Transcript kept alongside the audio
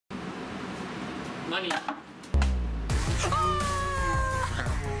money. You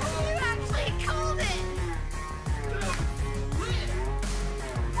actually called it!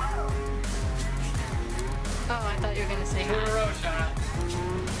 Oh, I thought you were gonna say hi. Row shot.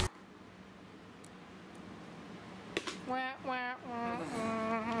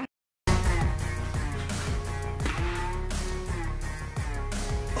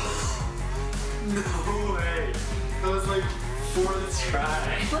 No way. That was like fourth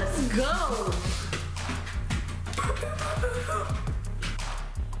try. Let's go!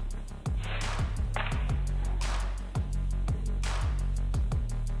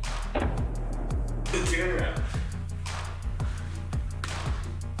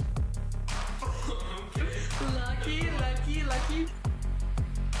 Lucky.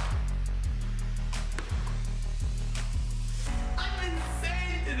 I'm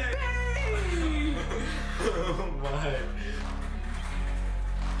insane today. Oh my.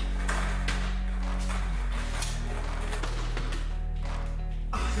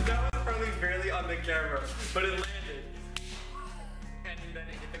 That was probably barely on the camera, but it landed. And then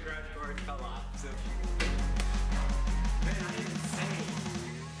it hit the garage door and fell off. So. Man, I'm insane.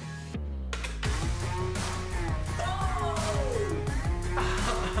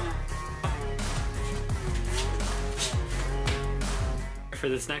 For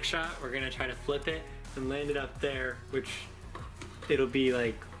this next shot, we're gonna try to flip it and land it up there, which it'll be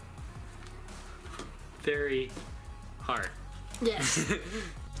like very hard. Yes.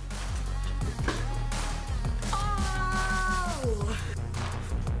 Oh!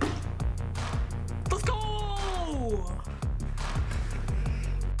 Let's go!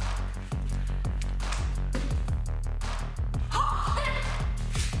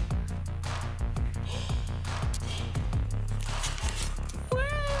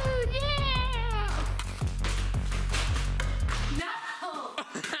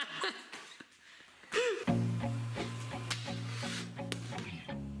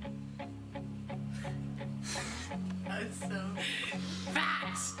 That's so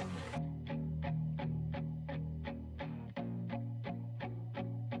fast.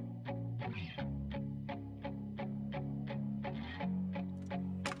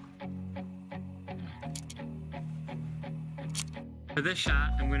 For this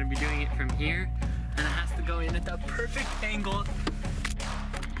shot, I'm going to be doing it from here, and it has to go in at the perfect angle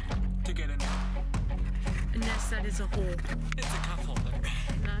to get in there. And yes, that is a hole. It's a cup holder.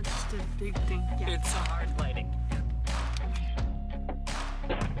 Not just a big thing. Yeah. It's a hard lighting.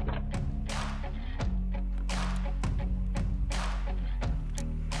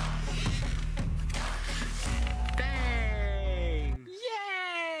 Bang!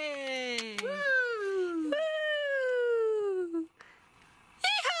 Yay! Woo! Woo!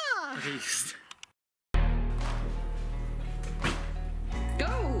 Yeehaw! Beast.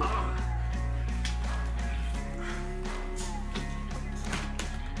 Go!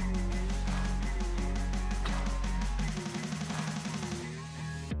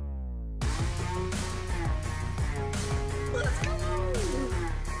 Let's go!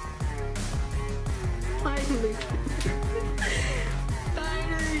 Finally.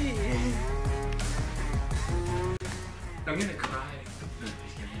 Finally! I'm gonna cry.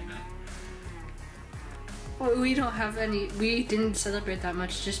 Well, we don't have any, we didn't celebrate that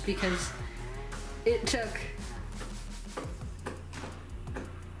much just because it took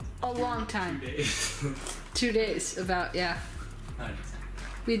a long time. 2 days. 2 days, about, yeah.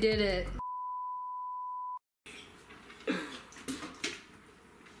 We did it.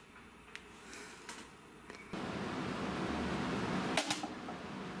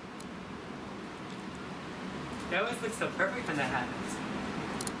 It always looks so perfect when that happens.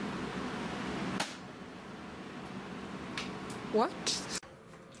 What? It's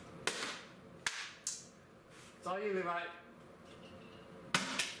all you, Levi.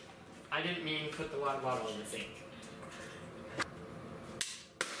 I didn't mean put the water bottle in the sink.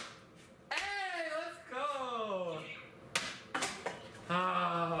 Hey, let's go!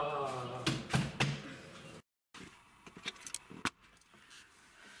 Oh.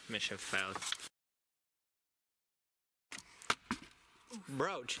 Mission failed.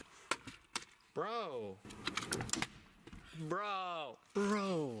 Broach. Bro. Bro.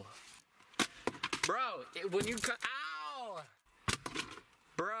 Bro. Bro, when you ow!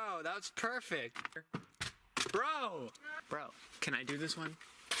 Bro, that was perfect. Bro. Bro, can I do this one?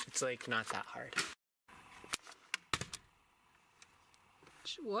 It's like not that hard.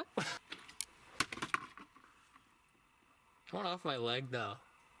 What? I want off my leg though.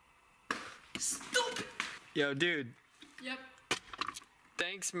 Stupid! Yo, dude. Yep.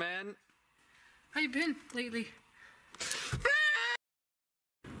 Thanks, man. How you been lately?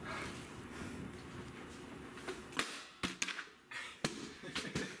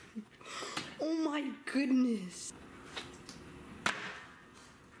 my goodness.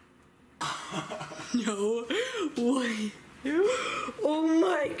 No way. Oh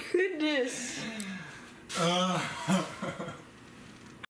my goodness.